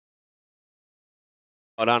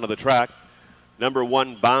out onto the track. Number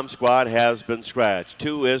 1, Bomb Squad, has been scratched.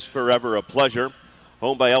 2 is Forever a Pleasure,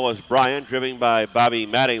 owned by Ellis Bryant, driven by Bobby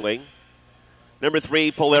Mattingly. Number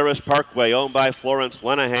 3, Polaris Parkway, owned by Florence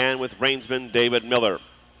Lenahan, with reinsman David Miller.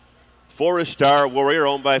 4 is Star Warrior,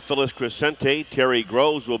 owned by Phyllis Crescente. Terry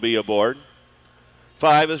Groves will be aboard.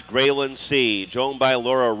 5 is Grayland Siege, owned by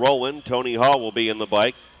Laura Rowland. Tony Hall will be in the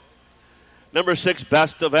bike. Number 6,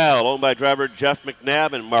 Best of Al, owned by driver Jeff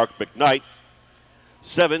McNabb and Mark McKnight.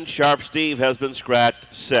 7, Sharp Steve, has been scratched,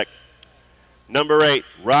 sick. Number 8,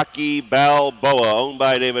 Rocky Balboa, owned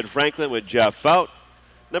by David Franklin with Jeff Fout.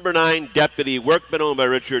 Number 9, Deputy Workman, owned by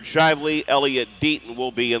Richard Shively. Elliot Deaton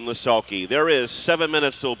will be in the sulky. There is 7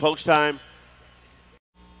 minutes till post time.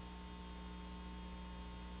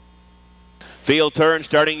 Field turn,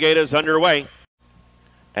 starting gate is underway.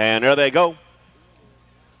 And there they go.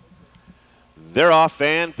 They're off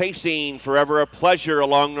and pacing. Forever a Pleasure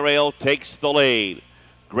along the rail takes the lead.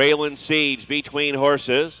 Grayland Siege between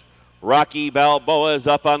horses. Rocky Balboa is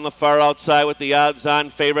up on the far outside with the odds-on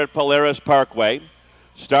favorite Polaris Parkway.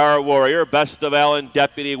 Star Warrior, Best of Al, and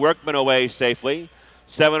Deputy Workman away safely.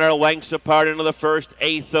 7 are lengths apart into the first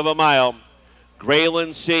eighth of a mile.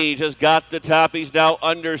 Grayland Siege has got the top. He's now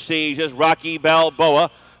under siege as Rocky Balboa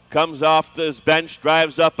comes off his bench,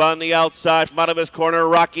 drives up on the outside. From out of his corner,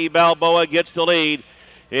 Rocky Balboa gets the lead.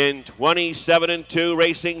 In 27-2,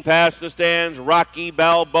 racing past the stands, Rocky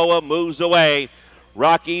Balboa moves away.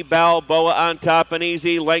 Rocky Balboa on top, an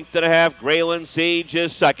easy length and a half. Grayland Siege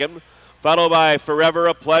is second, followed by Forever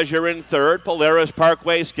a Pleasure in third. Polaris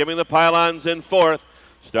Parkway skimming the pylons in fourth.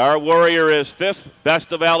 Star Warrior is fifth.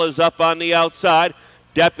 Best of Al is up on the outside.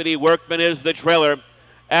 Deputy Workman is the trailer.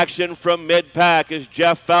 Action from mid-pack as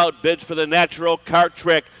Jeff Fout bids for the natural cart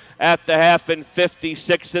trick at the half in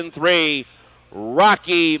 56-3.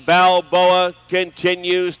 Rocky Balboa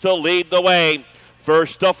continues to lead the way.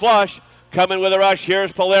 First to flush, coming with a rush.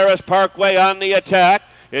 Here's Polaris Parkway on the attack.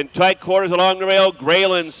 In tight quarters along the rail,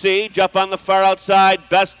 Grayland Siege up on the far outside.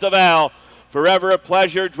 Best of Al. Forever a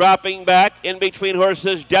Pleasure dropping back. In between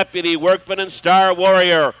horses, Deputy Workman and Star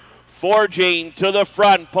Warrior. Forging to the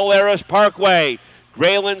front, Polaris Parkway.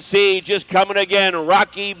 Grayland Siege is coming again.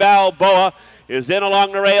 Rocky Balboa is in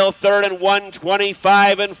along the rail, third and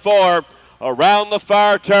 125-4. Around the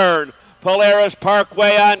far turn, Polaris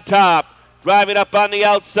Parkway on top. Driving up on the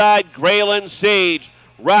outside, Grayland Siege.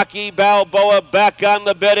 Rocky Balboa back on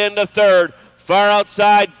the bit into third. Far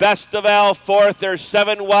outside, Best of Al fourth. There's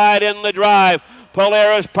 7 wide in the drive.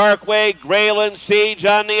 Polaris Parkway, Grayland Siege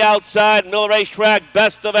on the outside. Mill Racetrack,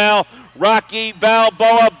 Best of Al. Rocky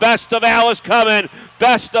Balboa, Best of Al is coming.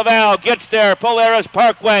 Best of Al gets there. Polaris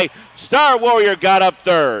Parkway. Star Warrior got up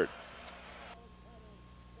third.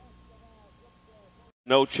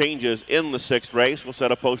 No changes in the 6th race. We'll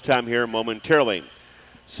set a post time here momentarily.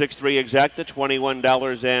 6-3 exacta,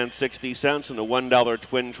 $21.60, and the $1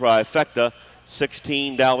 twin trifecta,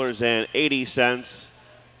 $16.80.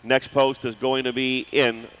 Next post is going to be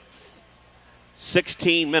in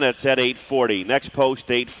 16 minutes at 8:40. Next post,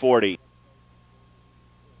 8:40.